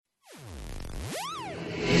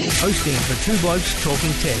Hosting for Two Blokes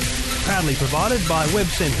Talking Tech. Proudly provided by Web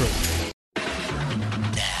Central.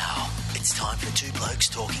 Now, it's time for Two Blokes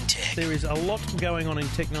Talking Tech. There is a lot going on in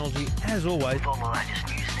technology, as always. With all the latest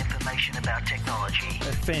news and information about technology.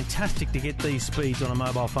 It's fantastic to get these speeds on a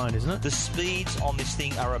mobile phone, isn't it? The speeds on this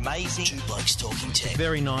thing are amazing. Two Blokes Talking Tech.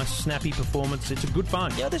 Very nice, snappy performance. It's a good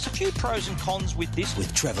phone. Yeah, there's a few pros and cons with this.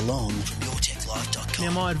 With Trevor Long from yourtechlife.com.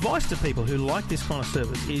 Now, my advice to people who like this kind of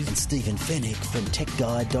service is... And Stephen Fenech from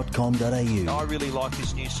techguide.com.au. I really like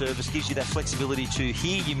this new service. Gives you that flexibility to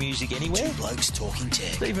hear your music anywhere. Two Blokes Talking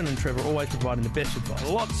Tech. Stephen and Trevor always providing the best advice.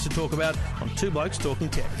 Lots to talk about on Two Blokes Talking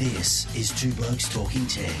Tech. This is Two Blokes Talking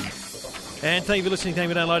Tech. And thank you for listening, thank you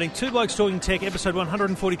for downloading Two Blokes Talking Tech, episode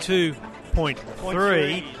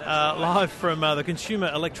 142.3, live from the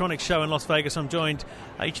Consumer Electronics Show in Las Vegas. I'm joined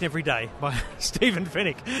each and every day by Stephen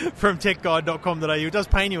Fenech from techguide.com.au. It does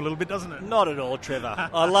pain you a little bit, doesn't it? Not at all, Trevor.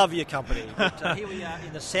 I love your company. But here we are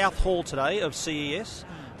in the South Hall today of CES.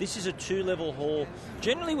 This is a two-level hall,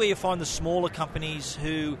 generally where you find the smaller companies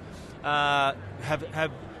who have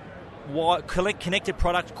connected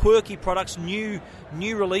products, quirky products, new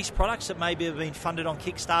release products that maybe have been funded on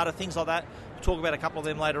Kickstarter, things like that. We'll talk about a couple of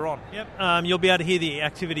them later on. Yep. You'll be able to hear the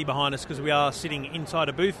activity behind us because we are sitting inside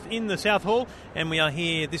a booth in the South Hall, and we are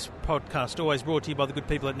here. This podcast always brought to you by the good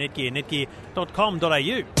people at Netgear,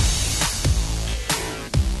 netgear.com.au.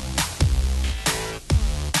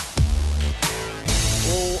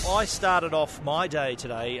 Well, I started off my day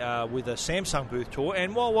today with a Samsung booth tour,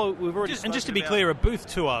 and while we've already just to be clear, a booth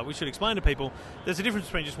tour, we should explain to people, there's a difference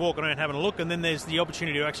between just walking around having a look, and then there's the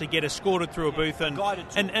opportunity to actually get escorted through a booth and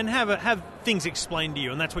have things explained to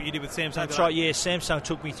you, and that's what you did with Samsung. That's right, yeah. Samsung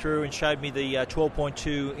took me through and showed me the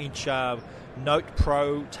 12.2-inch Note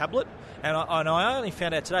Pro tablet. And I only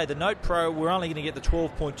found out today, the Note Pro, we're only going to get the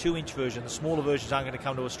 12.2-inch version. The smaller versions aren't going to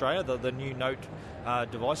come to Australia, the new Note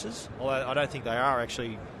devices. Although I don't think they are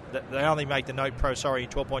actually. They only make the Note Pro, in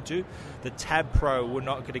 12.2. The Tab Pro, we're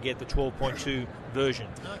not going to get the 12.2 version.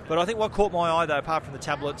 But I think what caught my eye, though, apart from the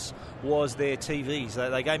tablets, was their TVs.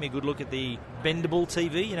 They gave me a good look at the bendable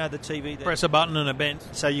TV, the TV. Press a button and it bends.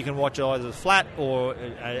 So you can watch either flat or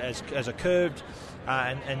as a curved.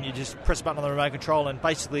 And you just press a button on the remote control, and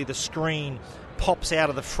basically the screen pops out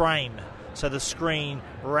of the frame. So the screen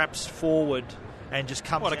wraps forward and just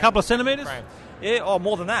comes. What, a couple of centimetres? Yeah, or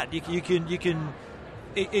more than that. You can.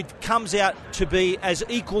 It comes out to be as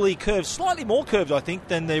equally curved, slightly more curved, I think,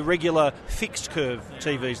 than the regular fixed curve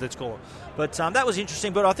TVs. Let's call it. But that was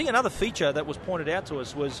interesting. But I think another feature that was pointed out to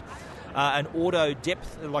us was an auto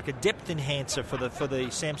depth, like a depth enhancer for the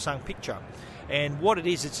Samsung picture. And what it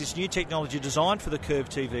is, it's this new technology designed for the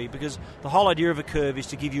curved TV, because the whole idea of a curve is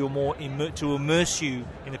to give you to immerse you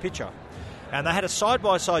in the picture. And they had a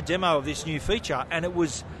side-by-side demo of this new feature, and it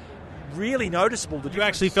was really noticeable. You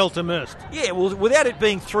actually felt immersed? Yeah, well, without it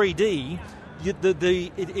being 3D,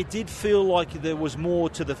 it did feel like there was more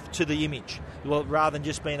to the image, well, rather than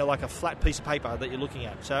just being like a flat piece of paper that you're looking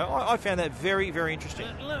at. So I found that very, very interesting.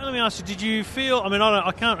 Let me ask you, did you feel? I mean,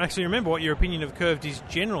 I can't actually remember what your opinion of curved is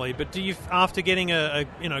generally, but do you, after getting a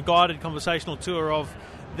guided conversational tour of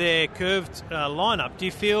their curved lineup, do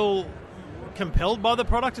you feel compelled by the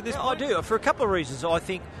product at this point? I do, for a couple of reasons. I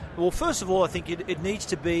think, well, first of all, I think it needs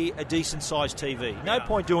to be a decent-sized TV. No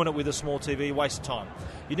point doing it with a small TV, waste of time.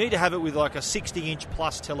 You need to have it with like a 60-inch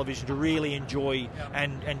plus television to really enjoy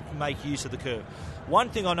and make use of the curve. One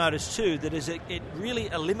thing I noticed too, that is it really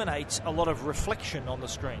eliminates a lot of reflection on the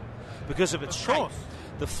screen because of its shape.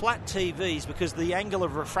 The flat TVs, because the angle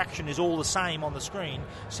of refraction is all the same on the screen,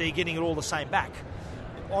 so you're getting it all the same back.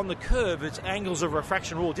 On the curve, its angles of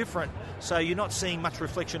refraction are all different, so you're not seeing much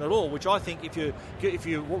reflection at all, which I think if you're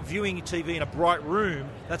viewing your TV in a bright room,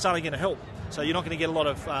 that's only going to help. So you're not going to get a lot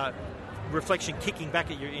of reflection kicking back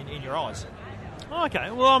at in your eyes. Okay,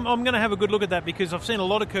 well, I'm going to have a good look at that because I've seen a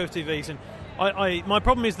lot of curved TVs, and my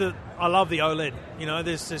problem is that I love the OLED.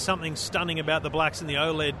 There's something stunning about the blacks and the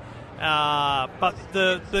OLED, but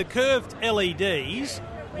the curved LEDs,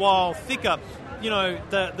 while thicker,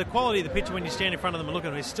 the quality of the picture when you stand in front of them and look at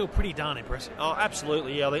them is still pretty darn impressive. Oh,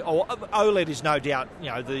 absolutely, yeah. OLED is no doubt,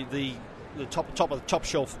 the top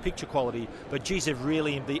shelf picture quality, but geez, the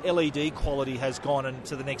LED quality has gone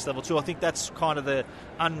into the next level too. I think that's kind of the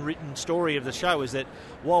unwritten story of the show, is that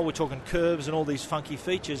while we're talking curves and all these funky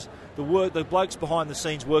features, the blokes behind the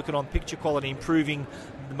scenes working on picture quality, improving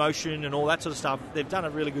the motion and all that sort of stuff, they've done a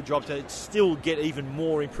really good job to still get even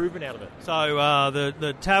more improvement out of it. So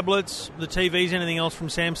the tablets, the TVs, anything else from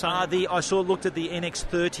Samsung? I looked at the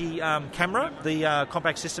NX30 camera, the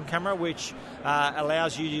compact system camera, which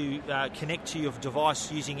allows you to connect to your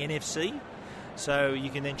device using NFC. so you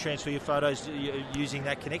can then transfer your photos using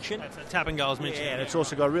that connection. That's a tap and go I was mentioning. Yeah, and it's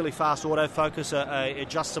also got a really fast autofocus,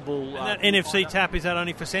 adjustable. And that NFC tap, is that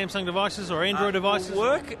only for Samsung devices or Android devices?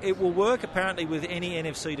 It will work apparently with any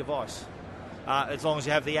NFC device. As long as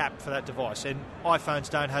you have the app for that device, and iPhones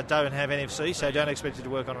don't have NFC, so don't expect it to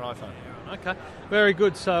work on an iPhone. Okay, very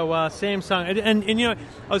good. So Samsung, and you know, it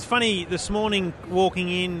was funny this morning walking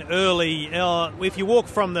in early. If you walk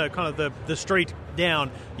from the kind of the street down,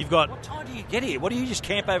 you've got. What time do you get here? What do you just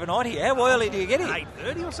camp overnight here? How early do you get here?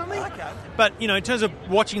 8:30 or something. Okay. But you know, in terms of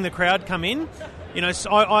watching the crowd come in, you know,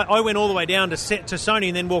 I went all the way down to Sony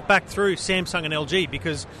and then walked back through Samsung and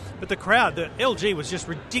LG but the crowd, the LG was just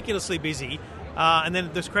ridiculously busy. And then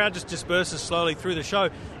this crowd just disperses slowly through the show.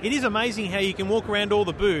 It is amazing how you can walk around all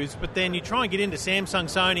the booths, but then you try and get into Samsung,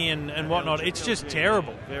 Sony, and whatnot. It's just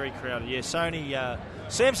terrible. Very crowded. Yeah,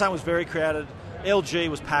 Samsung was very crowded. LG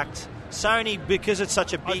was packed. Sony, because it's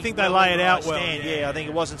such a big... I think they lay it out well. Yeah, I think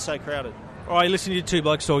it wasn't so crowded. All right, listening to Two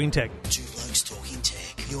Blokes Talking Tech. Two Blokes Talking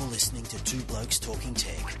Tech. You're listening to Two Blokes Talking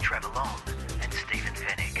Tech with Trevor Long and Stephen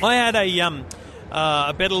Fenech. I had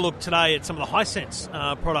a better look today at some of the Hisense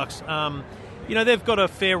products. You know, they've got a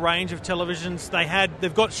fair range of televisions.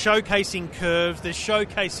 They've got showcasing curves. They're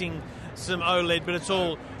showcasing some OLED, but it's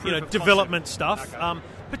all development stuff. Okay.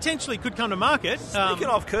 Potentially could come to market. Speaking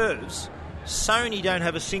of curves, Sony don't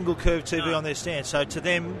have a single curved TV on their stand, so to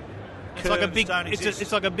them, it's like a big.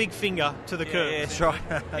 It's like a big finger to the curve. Yeah, that's right.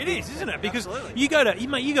 It is, isn't it? Because absolutely. you go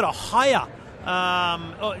to hire.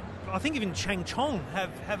 I think even Changchong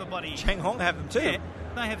have a bloody. Changhong have them too. Yeah.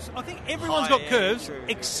 They have. I think everyone's got curves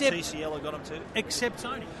except TCL have got them too. Except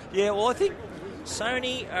Sony. Yeah, well, I think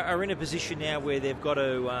Sony are in a position now where they've got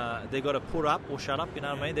to put up or shut up. You know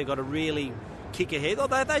what I mean? They've got to really kick ahead. Oh,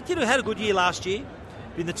 they had a good year last year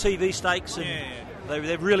in the TV stakes, and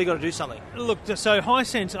they've really got to do something. Look, so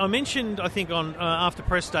Hisense, I mentioned I think on after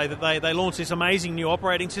press day that they launched this amazing new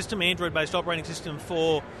operating system, Android-based operating system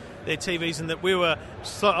for their TVs, and that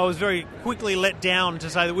I was very quickly let down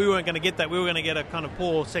to say that we weren't going to get that. We were going to get a kind of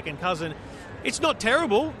poor second cousin. It's not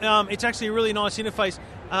terrible. It's actually a really nice interface.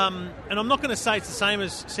 And I'm not going to say it's the same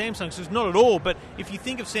as Samsung, so it's not at all. But if you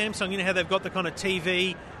think of Samsung, you know how they've got the kind of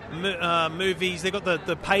TV, movies, they've got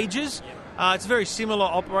the pages. It's a very similar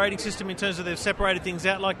operating system in terms of they've separated things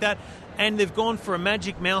out like that. And they've gone for a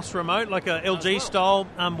magic mouse remote, like a LG-style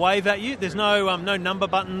wave at you. There's no number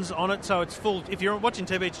buttons on it, so it's full. If you're watching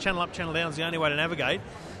TV, it's channel up, channel down is the only way to navigate.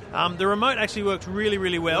 The remote actually works really,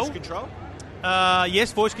 really well. Voice control?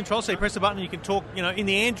 Yes, voice control. So you press the button, you can talk. You know, in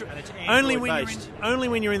the Android, only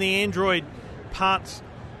when you're in the Android parts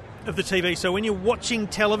of the TV. So when you're watching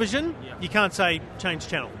television, you can't say change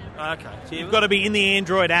channel. Okay, so you've got to be in the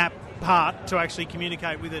Android app part to actually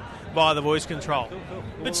communicate with it via the voice control. Cool.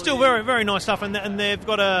 But still very, very nice stuff. And they've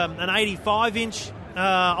got an 85-inch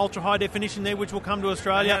ultra high definition there, which will come to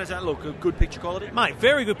Australia. And how does that look? Good picture quality, mate.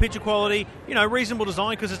 Very good picture quality. You know, reasonable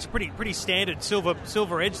design because it's a pretty standard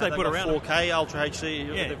silver edge they put around 4K Ultra HD.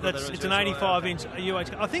 Yeah, it's an 85-inch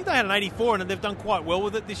UHD. I think they had an 84, and they've done quite well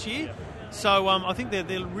with it this year. Yeah. So I think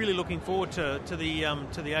they're really looking forward to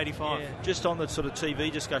the 85. Yeah. Just on the sort of TV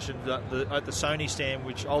discussion at the Sony stand,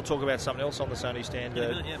 which I'll talk about something else on the Sony stand.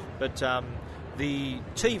 But the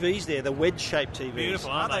TVs there, the wedge-shaped TVs, beautiful,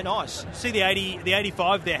 aren't they nice? See the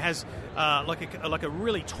 85 there has like a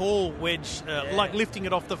really tall wedge, like lifting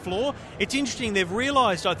it off the floor. It's interesting. They've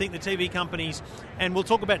realised, I think, the TV companies, and we'll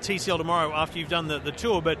talk about TCL tomorrow after you've done the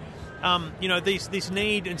tour, but. You know, this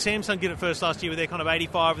need, and Samsung did it first last year with their kind of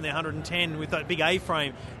 85 and their 110 with that big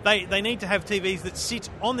A-frame. They need to have TVs that sit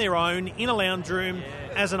on their own in a lounge room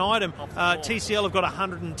as an item. TCL have got a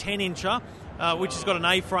 110-incher, which has got an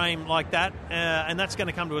A-frame like that, and that's going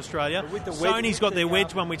to come to Australia. Sony's got their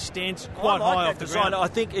wedge one, which stands quite high off the ground. I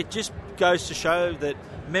think it just goes to show that,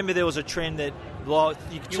 remember there was a trend that you want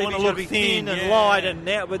to look thin and light, and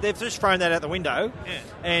now, but they've just thrown that out the window. Yeah.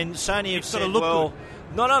 And Sony have said, well,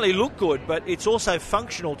 not only look good, but it's also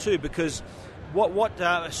functional too, because what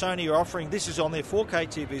Sony are offering, this is on their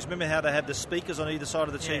 4K TVs. Remember how they have the speakers on either side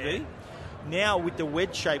of the TV? Yeah. Now with the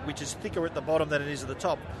wedge shape, which is thicker at the bottom than it is at the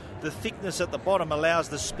top, the thickness at the bottom allows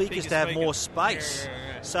the speakers to have more space.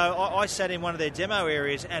 Yeah. So I sat in one of their demo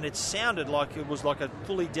areas, and it sounded like it was like a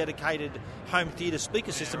fully dedicated home theatre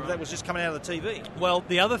speaker system that was just coming out of the TV. Well,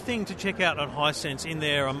 the other thing to check out on Hisense in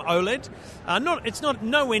their OLED, it's not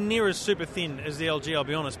nowhere near as super thin as the LG, I'll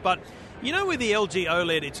be honest, but you know, with the LG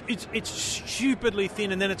OLED, it's stupidly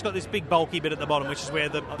thin, and then it's got this big bulky bit at the bottom, which is where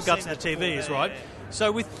the guts of the TV is, right? Yeah.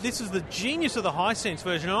 So this is the genius of the Hisense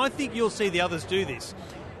version, and I think you'll see the others do this.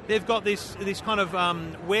 they've got this kind of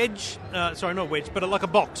wedge, sorry, not wedge, but like a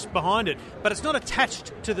box behind it. But it's not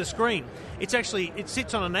attached to the screen. It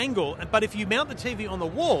sits on an angle, but if you mount the TV on the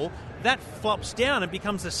wall, that flops down and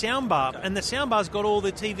becomes the soundbar, and the soundbar's got all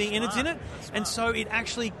the TV innards in it, and so it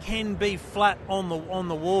actually can be flat on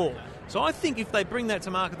the wall. So I think if they bring that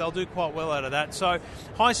to market, they'll do quite well out of that. So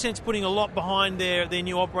Hisense putting a lot behind their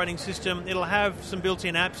new operating system. It'll have some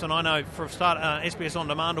built-in apps, and I know for a start, SBS On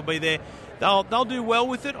Demand will be there. They'll do well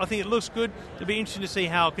with it. I think it looks good. It'll be interesting to see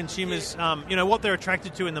how consumers, what they're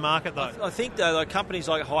attracted to in the market, though. I think, though, like companies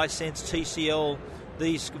like Hisense, TCL,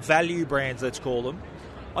 these value brands, let's call them,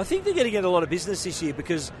 I think they're going to get a lot of business this year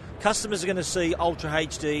because customers are going to see Ultra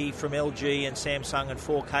HD from LG and Samsung and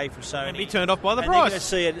 4K from Sony. And be turned off by the price. They're going to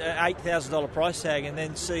see an $8,000 price tag and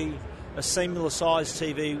then see a similar size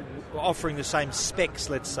TV offering the same specs,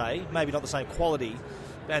 let's say, maybe not the same quality,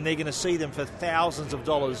 and they're going to see them for thousands of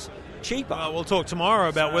dollars cheaper. We'll talk tomorrow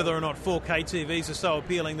about whether or not 4K TVs are so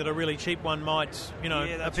appealing that a really cheap one might,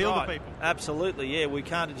 appeal to people. Absolutely, yeah. We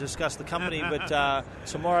can't discuss the company, but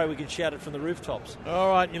tomorrow we can shout it from the rooftops. All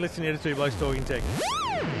right, you're listening to Two Blokes Talking Tech.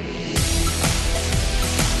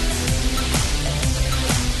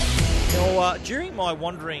 Now, during my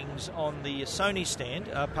wanderings on the Sony stand,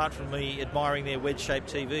 apart from me admiring their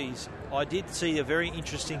wedge-shaped TVs, I did see a very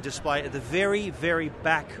interesting display at the very, very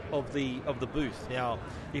back of the booth. Now,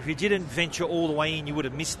 if you didn't venture all the way in, you would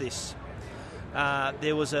have missed this.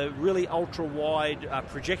 There was a really ultra-wide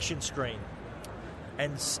projection screen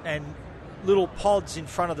and little pods in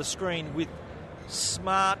front of the screen with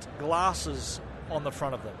smart glasses on the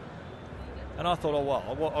front of them. And I thought,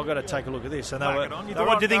 I've got to take a look at this. And do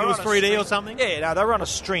you think it was 3D or something? Yeah, no, they were on a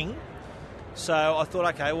string. So I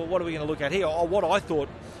thought, okay, well, what are we going to look at here? What I thought,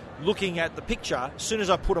 looking at the picture, as soon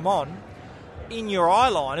as I put them on, in your eye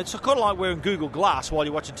line, it's kind of like wearing Google Glass while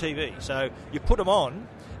you're watching TV. So you put them on,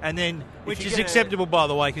 and then... Which is acceptable, by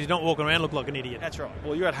the way, because you don't walk around and look like an idiot. That's right.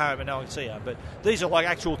 Well, you're at home and no one can see you. But these are like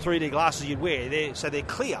actual 3D glasses you'd wear. So they're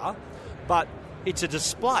clear, but it's a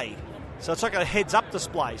display. So it's like a heads-up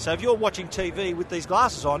display. So if you're watching TV with these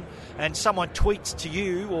glasses on and someone tweets to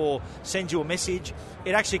you or sends you a message,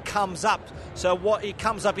 it actually comes up. So it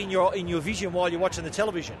comes up in your vision while you're watching the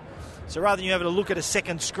television. So rather than you having to look at a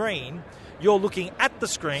second screen, you're looking at the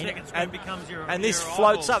screen, becomes your this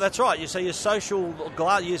floats up. That's right. So your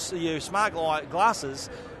your smart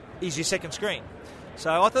glasses is your second screen.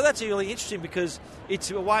 So I thought that's really interesting because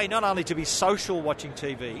it's a way not only to be social watching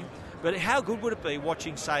TV, but how good would it be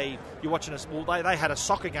watching, say, you're watching they had a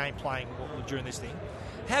soccer game playing during this thing.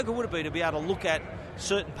 How good would it be to be able to look at a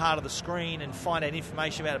certain part of the screen and find out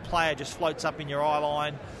information about a player just floats up in your eye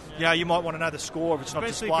line? You might want to know the score if it's not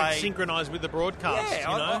displayed. Especially if it's synchronised with the broadcast.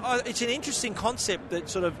 Yeah, it's an interesting concept that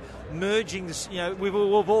sort of merging this. We've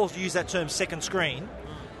all used that term second screen.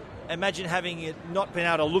 Imagine having it not being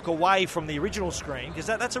able to look away from the original screen, because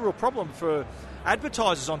that's a real problem for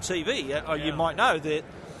advertisers on TV. You might know that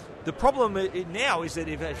the problem now is that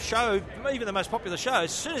if a show, even the most popular shows,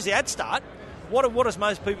 as soon as the ads start, what does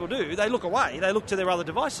most people do? They look away. They look to their other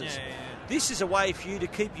devices. Yeah. This is a way for you to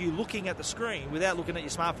keep you looking at the screen without looking at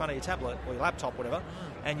your smartphone or your tablet or your laptop, whatever,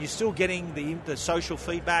 and you're still getting the social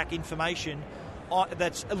feedback information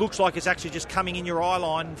that looks like it's actually just coming in your eye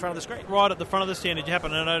line in front of the screen. Right at the front of the stand, did you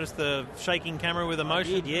happen to notice the shaking camera with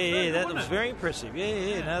emotion? I did, yeah, that was very impressive.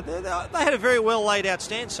 Yeah. No, they had a very well laid out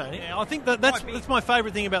stand, Sony. Yeah, I think that's my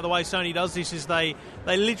favourite thing about the way Sony does this is they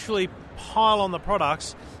literally pile on the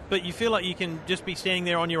products, but you feel like you can just be standing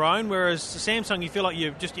there on your own, whereas Samsung, you feel like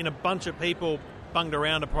you're just in a bunch of people bunged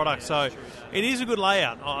around a product. So it is a good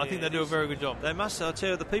layout. I think they do a very good job. They must, I'll tell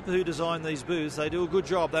you, the people who design these booths, they do a good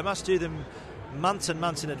job. They must do them months and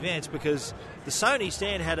months in advance, because the Sony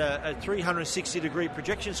stand had a 360-degree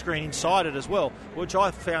projection screen inside it as well, which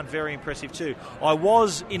I found very impressive too. I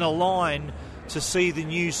was in a line to see the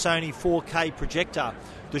new Sony 4K projector,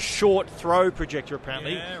 the short throw projector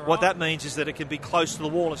apparently. Yeah, right. What that means is that it can be close to the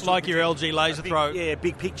wall. It's like your LG laser throw. Yeah,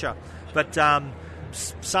 big picture. But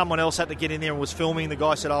someone else had to get in there and was filming. The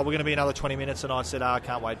guy said, we're going to be another 20 minutes. And I said, I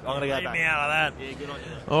can't wait. I'm going to go back. Leave me out of that. Yeah, good on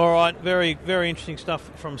you. All right, very, very interesting stuff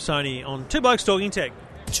from Sony on Two Blokes Talking Tech.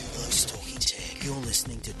 Two Blokes Talking Tech. You're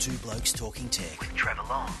listening to Two Blokes Talking Tech with Trevor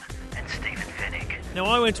Long and Stephen Fenech. Now,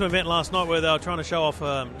 I went to an event last night where they were trying to show off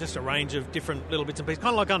just a range of different little bits and pieces,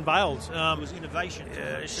 kind of like Unveiled. It was innovation.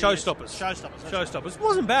 Showstoppers. Showstoppers. It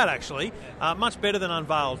wasn't bad, actually. Much better than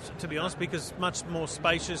Unveiled, to be honest, because much more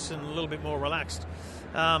spacious and a little bit more relaxed.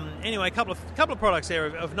 Anyway, a couple of products there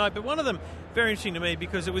of note, but one of them very interesting to me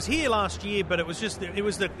because it was here last year, but it was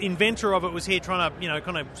the inventor of it was here trying to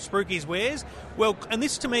kind of spruik his wares. Well, and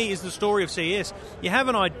this to me is the story of CES. You have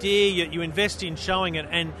an idea, you invest in showing it,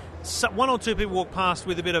 and one or two people walk past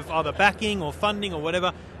with a bit of either backing or funding or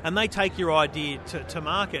whatever, and they take your idea to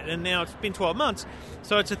market. And now it's been 12 months,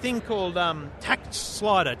 so it's a thing called TACT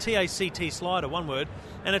Slider, TACT Slider, one word,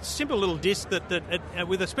 and it's a simple little disc that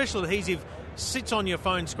with a special adhesive sits on your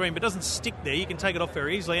phone screen but doesn't stick there. You can take it off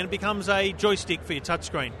very easily, and it becomes a joystick for your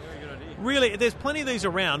touchscreen. Really, there's plenty of these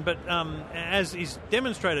around, but as is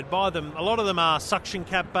demonstrated by them, a lot of them are suction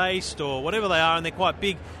cap based or whatever they are, and they're quite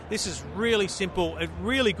big. This is really simple, a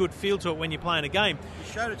really good feel to it when you're playing a game.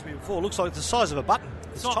 You showed it to me before. It looks like the size of a button.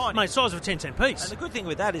 It's tiny. Mate, size of a 10-cent piece. And the good thing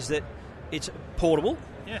with that is that it's portable.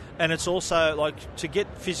 Yeah. And it's also, like, to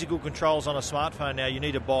get physical controls on a smartphone now, you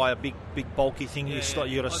need to buy a big bulky thing. Yeah,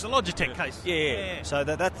 you got like the Logitech case. Yeah. So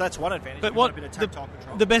that's one advantage. But you want a bit of tactile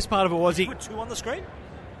control. The best part of it was you put two on the screen?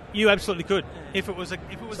 You absolutely could. If it was a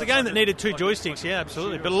game that needed two joysticks, yeah,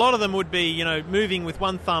 absolutely. But a lot of them would be, moving with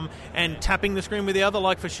one thumb and tapping the screen with the other,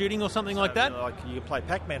 like for shooting or something like that. Like you could play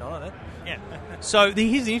Pac-Man on it. Yeah. So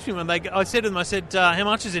here's the interesting one. I said to them, how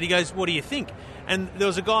much is it? He goes, what do you think? And there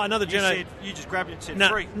was a guy, another journo. You just grabbed it and said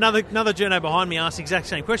free. Another journo behind me asked the exact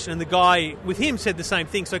same question, and the guy with him said the same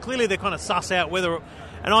thing. So clearly they're kind of suss out whether.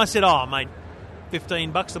 And I said, oh mate,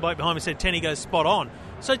 $15. The bloke behind me said 10. He goes, spot on.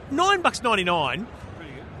 So $9.99.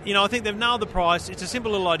 I think they've nailed the price. It's a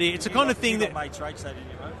simple little idea. It's the kind of thing that mates rates, didn't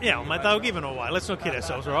you, mate? Yeah, mate, they were giving away. Let's not kid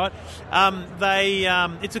ourselves, all right?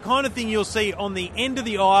 It's the kind of thing you'll see on the end of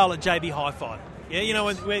the aisle at JB Hi-Fi. Yeah,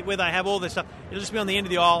 where they have all this stuff. It'll just be on the end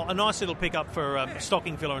of the aisle, a nice little pickup for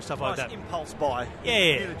stocking filler and stuff like that. Impulse buy. Yeah.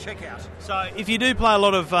 Near the checkout. So if you do play a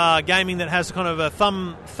lot of gaming that has kind of a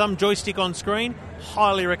thumb joystick on screen,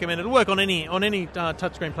 highly recommend it. It'll work on any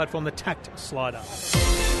touchscreen platform, the TACT Slider.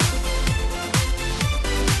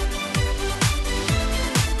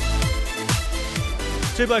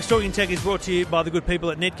 Two Blokes Talking Tech is brought to you by the good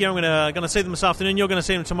people at Netgear. I'm going to see them this afternoon. You're going to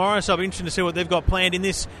see them tomorrow, so I'll be interested to see what they've got planned in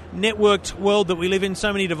this networked world that we live in.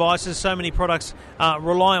 So many devices, so many products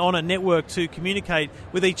rely on a network to communicate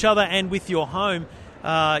with each other and with your home.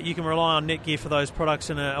 You can rely on Netgear for those products,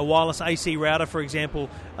 and a wireless AC router, for example,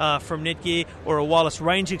 from Netgear, or a wireless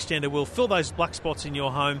range extender will fill those black spots in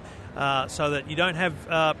your home so that you don't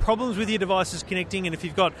have problems with your devices connecting. And if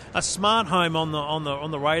you've got a smart home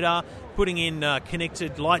on the radar, putting in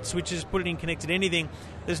connected light switches, put it in connected anything,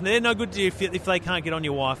 they're no good to you if they can't get on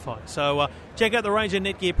your Wi-Fi. So check out the range of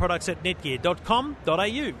Netgear products at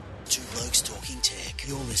netgear.com.au. Two Blokes Talking Tech.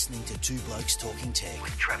 You're listening to Two Blokes Talking Tech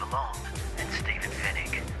with Trevor Long and Stephen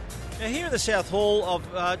Fenech. Now, here in the South Hall,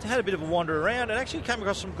 I've had a bit of a wander around and actually came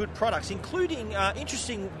across some good products, including an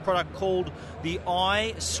interesting product called the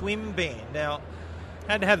iSwim Band. Now,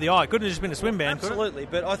 had to have the eye. Couldn't have just been a swim band. Absolutely,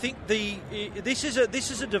 but I think this is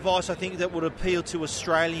a device I think that would appeal to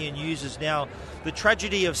Australian users. Now, the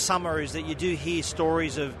tragedy of summer is that you do hear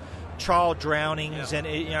stories of child drownings, and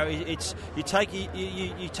you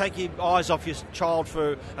take your eyes off your child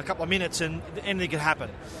for a couple of minutes, and anything can happen.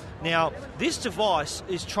 Now, this device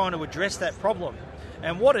is trying to address that problem,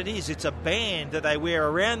 and what it is, it's a band that they wear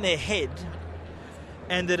around their head,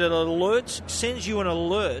 and that it sends you an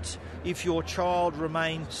alert if your child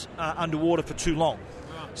remains underwater for too long.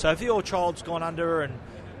 So if your child's gone under and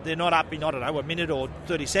they're not up in, a minute or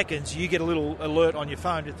 30 seconds, you get a little alert on your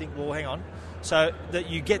phone to think, well, hang on. So that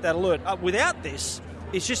you get that alert. Without this,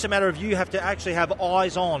 it's just a matter of you have to actually have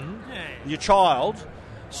eyes on your child.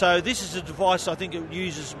 So this is a device, I think it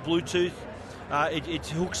uses Bluetooth. It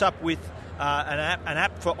hooks up with an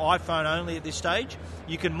app for iPhone only at this stage.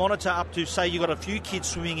 You can monitor up to, say you've got a few kids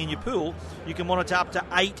swimming in your pool, you can monitor up to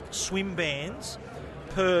 8 swim bands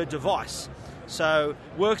per device. So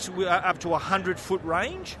works up to 100-foot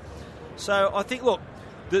range. So I think, look,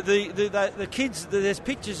 the kids, there's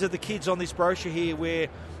pictures of the kids on this brochure here where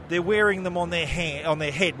they're wearing them on their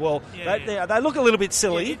head. Well, they look a little bit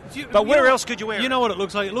silly, but where else could you wear it? You know what it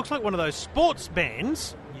looks like? It looks like one of those sports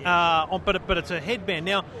bands. But it's a headband.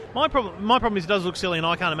 Now, my problem is it does look silly, and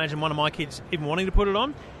I can't imagine one of my kids even wanting to put it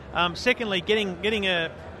on. Secondly,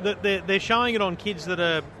 they're showing it on kids that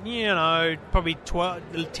are, probably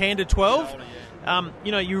 10 to 12.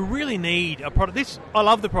 You really need a product. I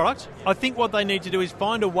love the product. I think what they need to do is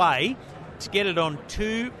find a way to get it on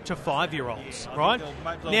 2 to 5 year olds, I right?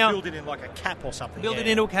 think they'll Now, build it in like a cap or something. build it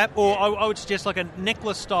into a cap, or I would suggest like a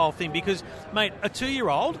necklace style thing, because, mate, a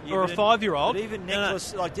 2-year-old or a 5-year-old, But even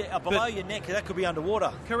necklace, below your neck, that could be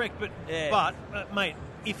underwater. correct, but mate,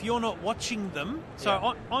 if you're not watching them,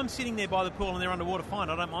 so I'm sitting there by the pool and they're underwater, fine,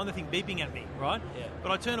 I don't mind the thing beeping at me, right? Yeah.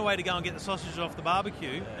 But I turn away to go and get the sausages off the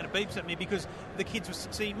barbecue, and it beeps at me because the kids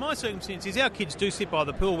see, my circumstance is our kids do sit by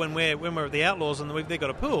the pool when we're at the Outlaws and they've got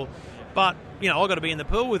a pool, but I've got to be in the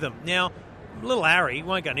pool with them. Now, little Harry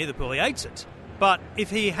won't go near the pool, he hates it. But if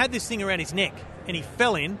he had this thing around his neck and he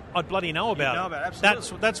fell in, I'd bloody know about it.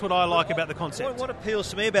 Absolutely. That's what I like about the concept. What appeals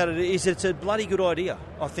to me about it is it's a bloody good idea.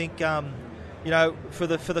 I think, for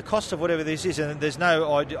the cost of whatever this is, and there's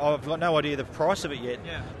no idea, I've got no idea the price of it yet.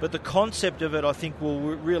 Yeah. But the concept of it, I think, will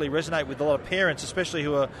really resonate with a lot of parents, especially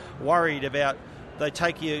who are worried about they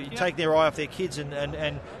take their eye off their kids,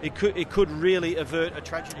 and it could really avert a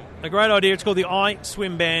tragedy. A great idea. It's called the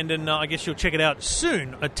iSwim Band, and I guess you'll check it out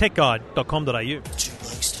soon at techguide.com.au. Two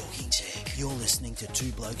Blokes Talking Tech. You're listening to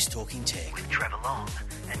Two Blokes Talking Tech with Trevor Long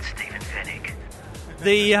and Stephen Fenech.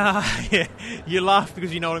 You laugh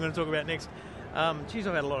because you know what I'm going to talk about next. I've had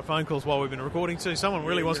a lot of phone calls while we've been recording too. Someone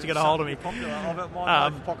really wants to get a hold of me. Popular. My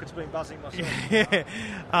pocket's been buzzing myself.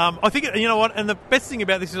 I think, you know what, and the best thing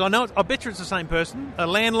about this is I bet you it's the same person. A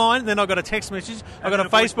landline, then I got a text message, I got a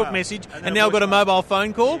Facebook message, and now I've got a mobile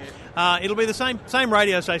phone call. It'll be the same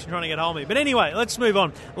radio station trying to get hold of me. But anyway, let's move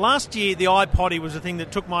on. Last year, the iPoddy was the thing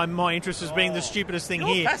that took my interest as being the stupidest thing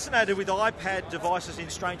here. You're fascinated with iPad devices in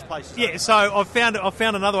strange places. Yeah, so I've found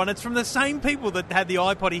another one. It's from the same people that had the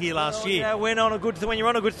iPoddy here last year. Yeah, when you're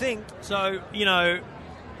on a good thing. So,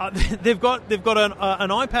 they've got an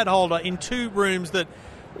iPad holder in 2 rooms that.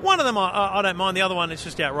 One of them I don't mind. The other one is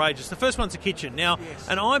just outrageous. The first one's a kitchen. Now,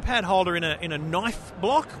 an iPad holder in a knife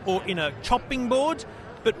block or in a chopping board,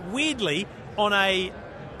 but weirdly on a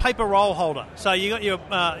paper roll holder. So you got your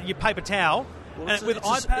paper towel, and with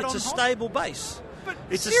iPad on. It's a stable base. But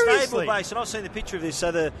it's seriously? a stable base, and I've seen the picture of this.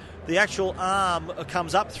 So the actual arm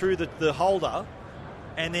comes up through the holder,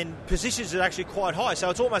 and then positions it actually quite high. So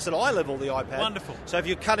it's almost at eye level, the iPad. Wonderful. So if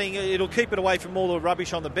you're cutting, it'll keep it away from all the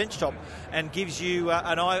rubbish on the bench top and gives you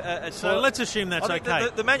an eye. So let's assume that's okay.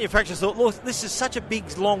 The manufacturers thought, look, this is such a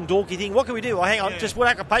big, long, dorky thing. What can we do? Well, hang on, just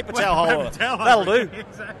whack a paper towel holder. That'll do.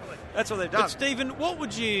 Exactly. That's what they've done. But Stephen, what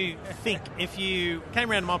would you think if you came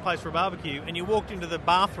around to my place for a barbecue and you walked into the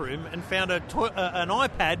bathroom and found an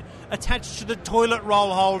iPad attached to the toilet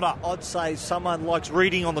roll holder? I'd say someone likes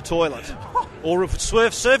reading on the toilet or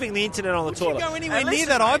surfing the internet on the toilet. Would you go anywhere near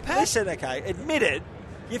that iPad? Listen, okay, admit it.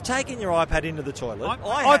 You've taken your iPad into the toilet.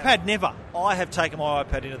 iPad never. I have taken my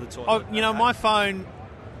iPad into the toilet. My phone,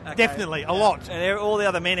 definitely, a lot. And all the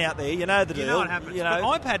other men out there, you know the deal. You know what happens. But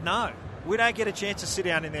iPad, no. We don't get a chance to sit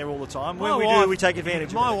down in there all the time. When we do, we take advantage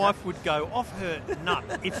of it. My wife would go off her nut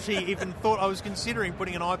if she even thought I was considering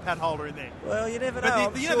putting an iPad holder in there. Well, you never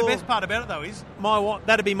know. But the best part about it, though, is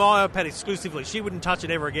that'd be my iPad exclusively. She wouldn't touch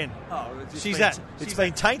it ever again. Oh, it's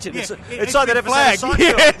been tainted. Yeah, it's like that episode of Seinfeld.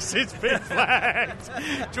 Yes, it's been flagged.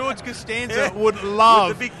 George Costanza would love.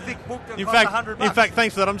 With the big, thick book that costs $100. In fact,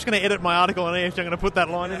 thanks for that. I'm just going to edit my article on EFT. I'm going to put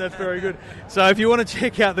that line in. That's very good. So if you want to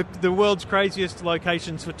check out the world's craziest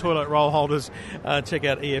locations for toilet roll holders, check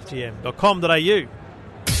out EFTM.com.au.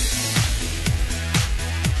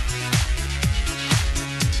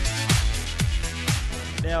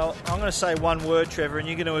 Now, I'm going to say one word, Trevor, and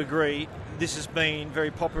you're going to agree. This has been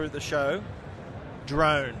very popular at the show.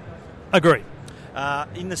 Drone. Agree.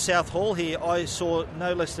 In the South Hall here, I saw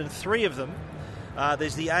no less than 3 of them.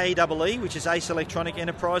 There's the AEE, which is Ace Electronic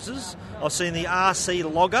Enterprises. I've seen the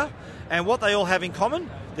RC Logger. And what they all have in common,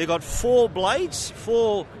 they've got 4 blades,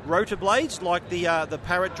 4 rotor blades, like the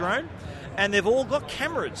Parrot drone. And they've all got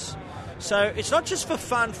cameras. So it's not just for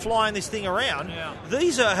fun flying this thing around. Yeah.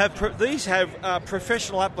 These have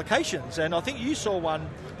professional applications, and I think you saw one,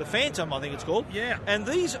 the Phantom, I think it's called. Yeah. And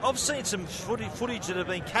I've seen some footage that have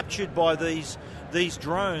been captured by these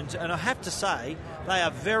drones, and I have to say they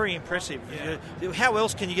are very impressive. Yeah. How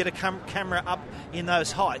else can you get a camera up in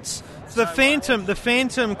those heights? The Phantom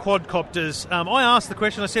quadcopters. I asked the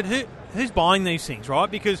question. I said, who's buying these things,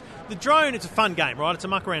 right? Because the drone, it's a fun game, right? It's a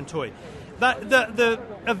muck around toy.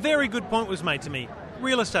 A very good point was made to me.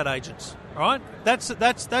 Real estate agents, right? That's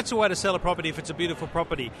a way to sell a property if it's a beautiful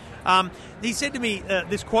property. He said to me,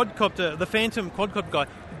 this quadcopter, the Phantom quadcopter guy,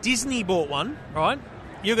 Disney bought one, right?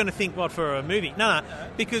 You're going to think, what, for a movie? No,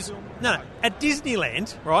 because at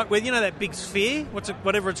Disneyland, right, where you know that big sphere,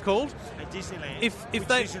 whatever it's called. At Disneyland. If Which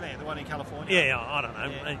they Disneyland, the one in California. Yeah, I don't know.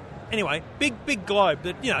 Yeah. Anyway, big globe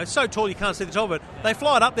that so tall you can't see the top of it. They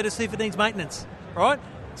fly it up there to see if it needs maintenance, right?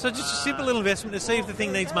 So just a simple little investment to see if the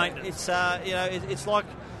thing needs maintenance. It's it's like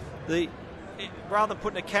rather than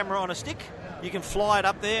putting a camera on a stick, you can fly it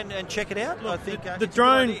up there and check it out. Look, I think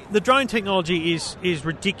the drone technology is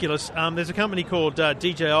ridiculous. There's a company called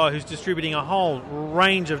DJI who's distributing a whole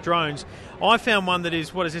range of drones. I found one that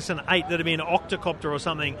is, an 8, that'd be an octocopter or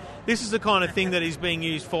something. This is the kind of thing that is being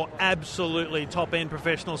used for absolutely top-end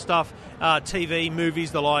professional stuff, TV,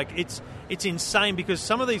 movies, the like. It's insane because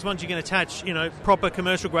some of these ones you can attach, proper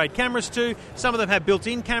commercial-grade cameras to. Some of them have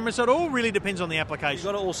built-in cameras, so it all really depends on the application. You've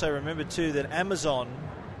got to also remember, too, that Amazon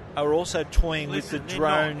are also toying with the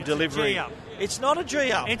drone delivery. It's not a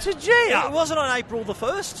G-up. It's a G-up. It wasn't on April the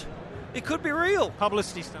 1st. It could be real.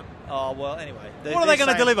 Publicity stunt. Oh, well, anyway. What are they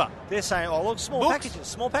going to deliver? They're saying, look, small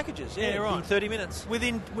packages. Yeah, right. In 30 minutes. As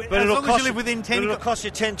long as you live within 10... It'll cost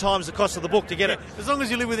you 10 times the cost of the book to get it. As long as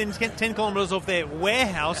you live within 10 kilometres of their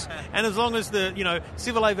warehouse, and as long as the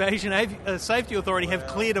Civil Aviation Safety Authority have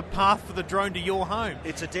cleared a path for the drone to your home.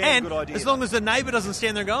 It's a damn good idea. As long as the neighbour doesn't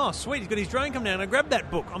stand there and go, oh, sweet, he's got his drone come down and grab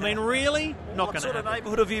that book. I mean, really? Not going to happen. What sort of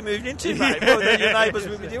neighbourhood have you moved into, mate? Well, your neighbours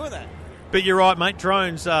will be doing that. But you're right, mate.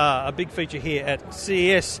 Drones are a big feature here at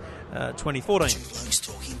CES 2014. Two Blokes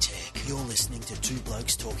Talking Tech. You're listening to Two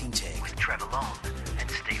Blokes Talking Tech with Trevor Long and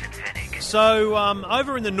Stephen Fenech. So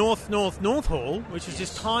over in the North Hall, which is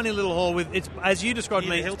this tiny little hall with, it's as you described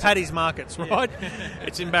me, it's Paddy's Markets, right?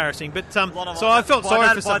 It's embarrassing. But so I felt sorry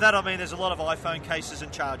for some. By that I mean there's a lot of iPhone cases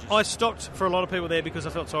and chargers. I stopped for a lot of people there because I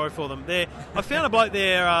felt sorry for them. I found a bloke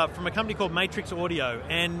there from a company called Matrix Audio,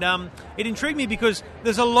 and it intrigued me because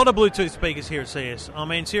there's a lot of Bluetooth speakers here at CES. I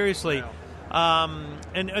mean, seriously. Wow.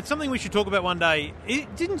 And it's something we should talk about one day.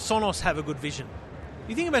 Didn't Sonos have a good vision?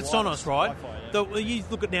 You think about Sonos, right? Wi-Fi, you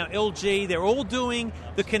look at now LG, they're all doing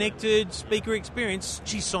the connected speaker experience.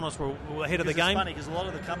 Geez, Sonos were ahead of the game. It's funny because a lot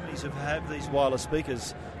of the companies who have these wireless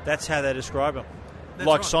speakers, that's how they describe them. That's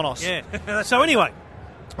like right. Sonos. Yeah. So anyway,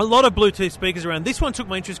 a lot of Bluetooth speakers around. This one took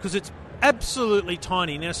my interest because it's absolutely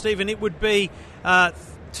tiny. Now, Stephen, it would be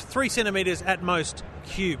 3 centimetres at most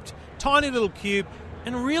cubed. Tiny little cube.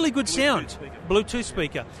 And really good sound. Bluetooth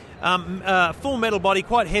speaker. Full metal body,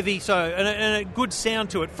 quite heavy, so and a good sound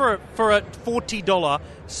to it for a $40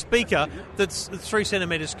 speaker that's 3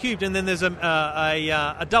 centimetres cubed. And then there's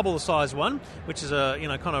a double the size one, which is a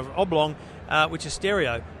kind of oblong, which is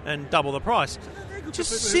stereo and double the price. Just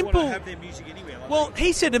simple. Have their music anywhere, well,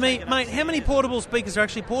 he said to me, mate, how many portable speakers are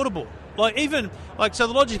actually portable? So the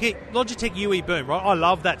Logitech UE Boom, right? I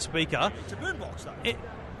love that speaker. It's a boombox though.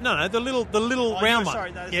 No, the little round one.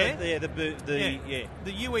 Sorry, the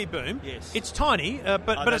UE Boom. Yes, it's tiny,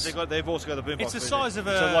 but they've also got the boombox. It's the size of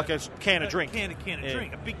like a can of drink. Can of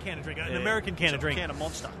drink, a big can of drink, an American can of drink, can of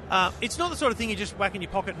Monster. It's not the sort of thing you just whack in your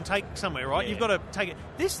pocket and take somewhere, right? You've got to take it.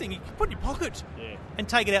 This thing you can put in your pocket and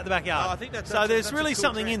take it out the backyard. I think that's so. There's really cool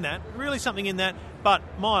something trend. in that. Really something in that. But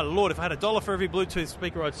my lord, if I had $1 for every Bluetooth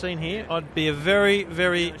speaker I'd seen here, I'd be a very,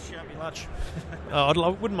 very. Shout me lunch. I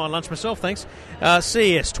wouldn't mind lunch myself, thanks.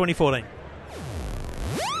 CES 2014.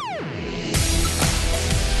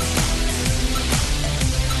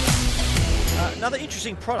 Another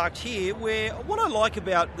interesting product here where what I like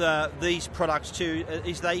about these products too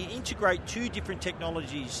is they integrate two different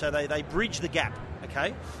technologies, so they bridge the gap,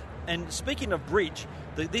 okay? And speaking of bridge,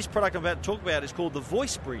 this product I'm about to talk about is called the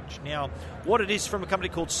Voice Bridge. Now, what it is from a company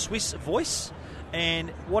called Swiss Voice,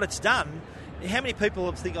 and what it's done, how many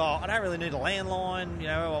people think, I don't really need a landline,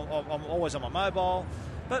 I'm always on my mobile.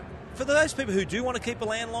 But for those people who do want to keep a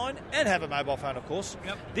landline and have a mobile phone, of course,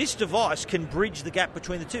 this device can bridge the gap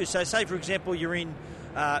between the two. So say, for example, you're in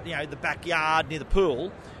the backyard near the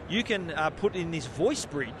pool, you can put in this voice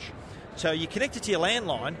bridge. So you connect it to your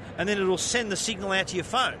landline, and then it'll send the signal out to your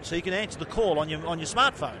phone, so you can answer the call on your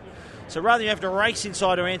smartphone. So rather than you have to race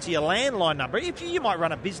inside or answer your landline number, if you might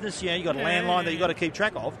run a business, you've got a landline that you've got to keep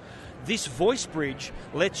track of, this voice bridge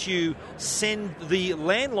lets you send the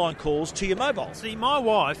landline calls to your mobile. See, my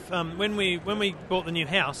wife, when we bought the new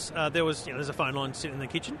house, there's a phone line sitting in the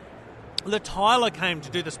kitchen. The tiler came to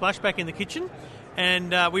do the splashback in the kitchen,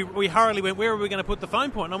 and we hurriedly went, where are we going to put the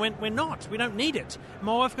phone point? And I went, we're not. We don't need it.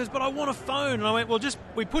 My wife goes, but I want a phone. And I went, well,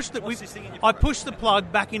 I pushed the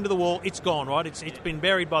plug back into the wall. It's gone, right? It's been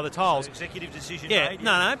buried by the tiles. So executive decision made.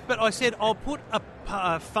 No. But I said, I'll put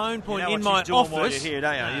a phone point in my office.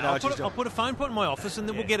 I'll put a phone point in my office, and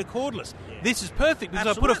then we'll get a cordless. Yeah. This is perfect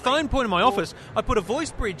because I put a phone point in my office. I put a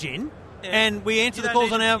voice bridge in. And we answer the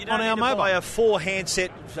calls on our mobile. Buy a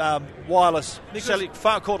 4-handset wireless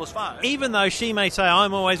cordless phone. Even though she may say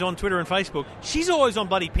I'm always on Twitter and Facebook, she's always on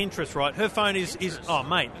bloody Pinterest, right? Her phone is oh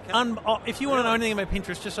mate. Okay. If you want to know anything about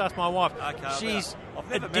Pinterest, just ask my wife. Okay, I've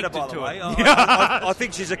never met her, addicted by the to way. it. I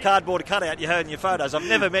think she's a cardboard cutout you heard in your photos. I've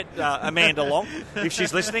never met Amanda Long, if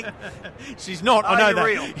she's listening. She's not. I Are know you that.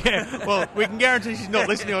 real? Yeah. Well, we can guarantee she's not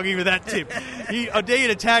listening. I'll give you that tip. I dare you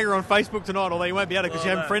to tag her on Facebook tonight, although you won't be able to because you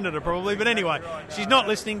haven't friended her probably. But anyway, she's not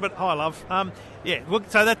listening. But hi, love. Yeah. Well,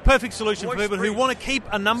 so that's perfect solution for people who want to keep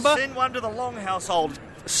a number. Send one to the Long household.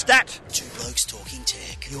 Stat. Two Blokes Talking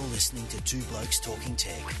Tech. You're listening to Two Blokes Talking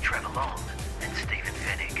Tech with Trevor Long and Stephen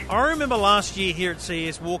Fenech. I remember last year here at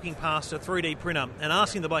CES walking past a 3D printer and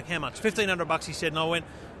asking the bloke how much. $1,500 he said, and I went,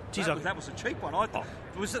 geez, That was a cheap one. I thought.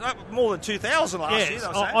 Was it more than 2,000 last year?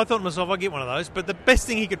 I thought to myself, I'd get one of those. But the best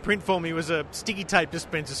thing he could print for me was a sticky tape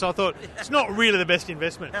dispenser. So I thought, it's not really the best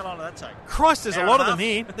investment. How long did that take? Christ, there's a lot of them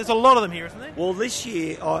here. There's a lot of them here, isn't there? Well, this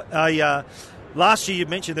year, last year you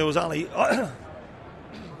mentioned there was only...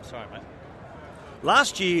 Sorry, mate.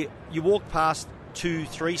 Last year you walked past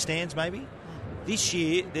 2-3 stands maybe. This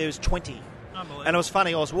year there's 20. Unbelievable. And it was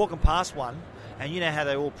funny, I was walking past one, and you know how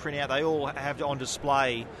they all print out, they all have on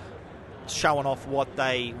display showing off what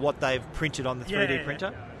they've printed on the 3D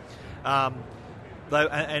printer. And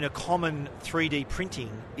a common 3D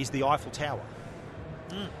printing is the Eiffel Tower.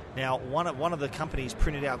 Now, one of the companies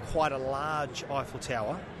printed out quite a large Eiffel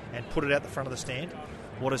Tower and put it out the front of the stand.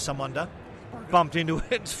 What has someone done? Bumped into it,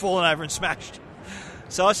 it's fallen over and smashed.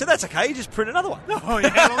 So I said, that's okay, you just print another one. Oh, yeah,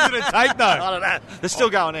 how long did it take, though? I don't know. They're still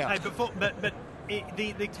going out. Hey,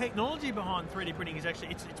 the technology behind 3D printing is actually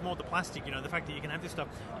it's more the plastic. You know, the fact that you can have this stuff.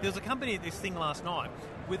 There was a company at this thing last night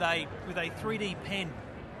with a 3D pen,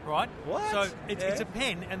 right? What? So it's a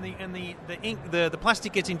pen, and the ink, the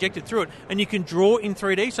plastic gets injected through it, and you can draw in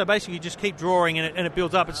 3D. So basically, you just keep drawing, and it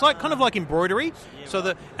builds up. It's like kind of like embroidery.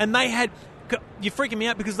 And they had, you're freaking me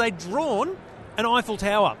out because they'd drawn an Eiffel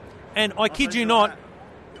Tower, and I kid you not.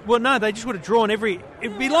 Well, no, they just would have drawn every.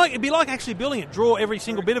 It'd be like actually building it. Draw every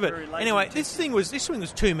single bit of it. Anyway, this thing was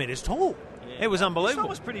 2 meters tall. Yeah. It was unbelievable. This one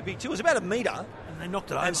was pretty big too. It was about a metre, and they knocked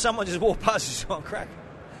it over. And someone just walked past and saw it crack.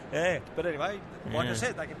 Yeah, but anyway, like I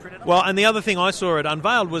said, they can print it up. Well, and the other thing I saw at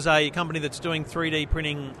Unveiled was a company that's doing 3D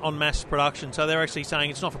printing on mass production. So they're actually saying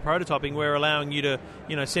it's not for prototyping. We're allowing you to,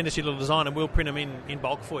 send us your little design and we'll print them in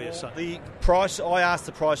bulk for you. So the price, I asked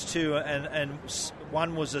the price too, and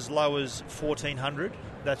one was as low as $1,400.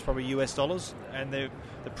 That's probably US dollars, and the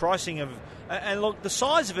pricing of and look, the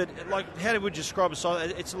size of it, like how would you describe a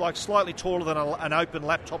size? It's like slightly taller than an open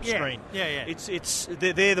laptop screen. Yeah.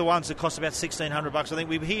 They're the ones that cost about $1,600. I think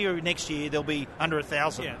we're here next year they'll be under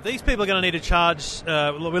 $1,000. Yeah, these people are going to need to charge.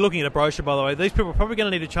 We're looking at a brochure, by the way. These people are probably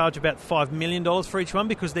going to need to charge about $5 million for each one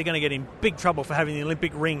because they're going to get in big trouble for having the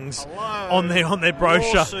Olympic rings on their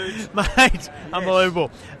brochure, lawsuit. Mate. Yes.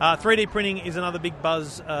 Unbelievable. 3D printing is another big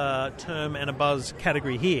buzz term and a buzz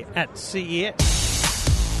category here at CES.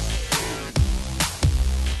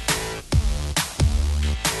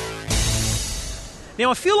 Now,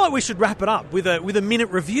 I feel like we should wrap it up with a minute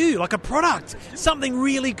review, like a product, something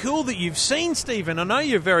really cool that you've seen, Stephen. I know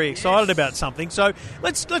you're very excited about something, so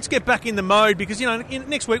let's get back in the mode because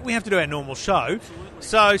next week we have to do our normal show.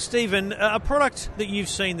 So, Stephen, a product that you've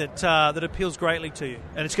seen that appeals greatly to you,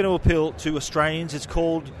 and it's going to appeal to Australians. It's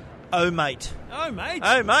called Oh Mate. Oh Mate.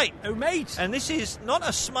 Oh Mate. Oh Mate. And this is not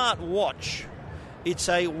a smart watch; it's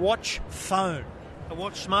a watch phone. A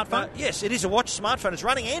watch smartphone? Yes, it is a watch smartphone. It's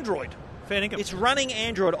running Android. It's running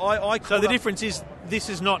Android. So the difference is this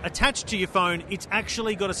is not attached to your phone. It's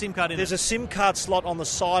actually got a SIM card in it. There's a SIM card slot on the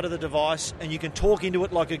side of the device, and you can talk into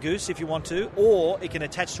it like a goose if you want to, or it can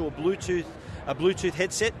attach to a Bluetooth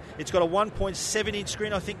headset. It's got a 1.7-inch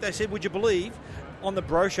screen, I think they said. Would you believe? On the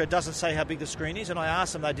brochure, it doesn't say how big the screen is, and I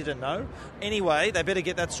asked them, they didn't know. Anyway, they better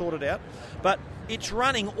get that sorted out. But it's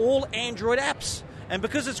running all Android apps, and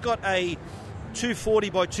because it's got a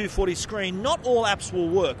 240 by 240 screen, not all apps will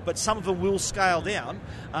work, but some of them will scale down.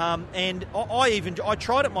 And I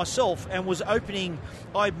tried it myself and was opening.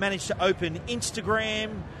 I managed to open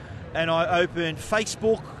Instagram, and I opened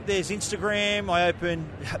Facebook. There's Instagram. I opened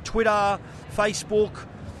Twitter, Facebook,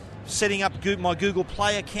 setting up my Google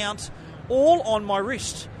Play account, all on my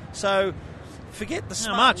wrist. So forget the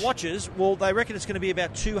smart watches. Well, they reckon it's going to be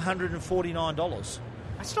about $249.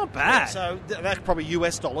 That's not bad. Yeah, so that's probably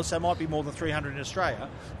US dollars, so it might be more than $300 in Australia.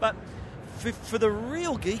 But for the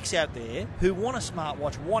real geeks out there who want a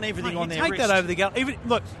smartwatch, want everything on their wrist... Take that over the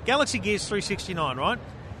look, Galaxy Gear's $369, right?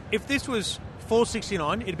 If this was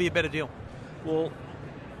 $469, it'd be a better deal. Well,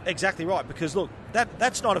 exactly right, because look,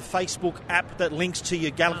 that's not a Facebook app that links to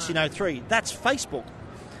your Galaxy Note 3. That's Facebook.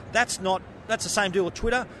 That's the same deal with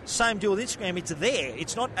Twitter, same deal with Instagram. It's there.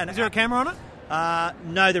 It's not an Is there a camera on it?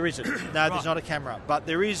 No, there isn't. No, there's not a camera. But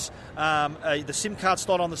there is the SIM card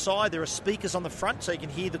slot on the side. There are speakers on the front so you can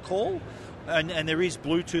hear the call. And there is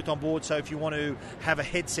Bluetooth on board, so if you want to have a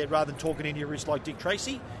headset rather than talking into your wrist like Dick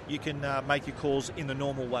Tracy, you can make your calls in the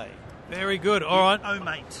normal way. Very good. All right.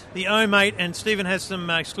 O-Mate. The O-Mate, and Stephen has some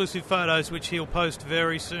exclusive photos which he'll post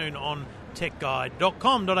very soon on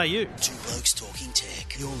techguide.com.au. Two Blokes Talking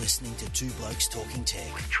Tech. You're listening to Two Blokes Talking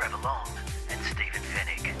Tech with Trevor Long and Stephen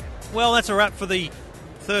Fenech. Well, that's a wrap for the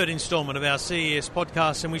third instalment of our CES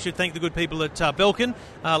podcast, and we should thank the good people at Belkin,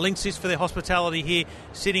 Linksys, for their hospitality here.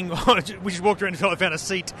 Sitting, we just walked around until I found a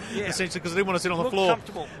seat, essentially, because I didn't want to sit on the floor.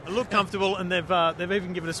 Look comfortable, and they've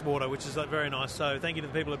even given us water, which is very nice. So thank you to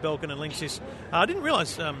the people at Belkin and Linksys. I didn't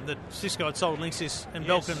realise that Cisco had sold Linksys and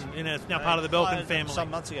Belkin, it's now part of the Belkin family.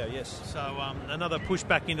 Some months ago, yes. So another push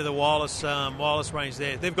back into the wireless range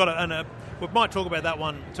there. They've got we might talk about that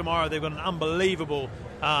one tomorrow. They've got an unbelievable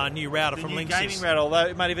new router from Linksys. Gaming router,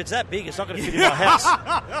 although, mate, if it's that big, it's not going to fit in my house.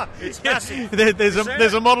 It's massive.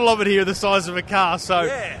 There's a model of it here the size of a car. So,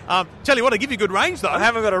 tell you what, I give you good range, though. I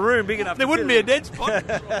haven't got a room big enough. There wouldn't be a dead spot.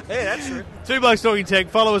 Yeah, that's true. Two Blokes Talking Tech.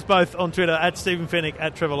 Follow us both on Twitter at Stephen Fenech,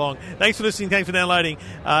 at Trevor Long. Thanks for listening. Thanks for downloading.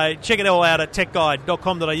 Check it all out at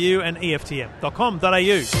techguide.com.au and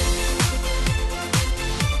EFTM.com.au.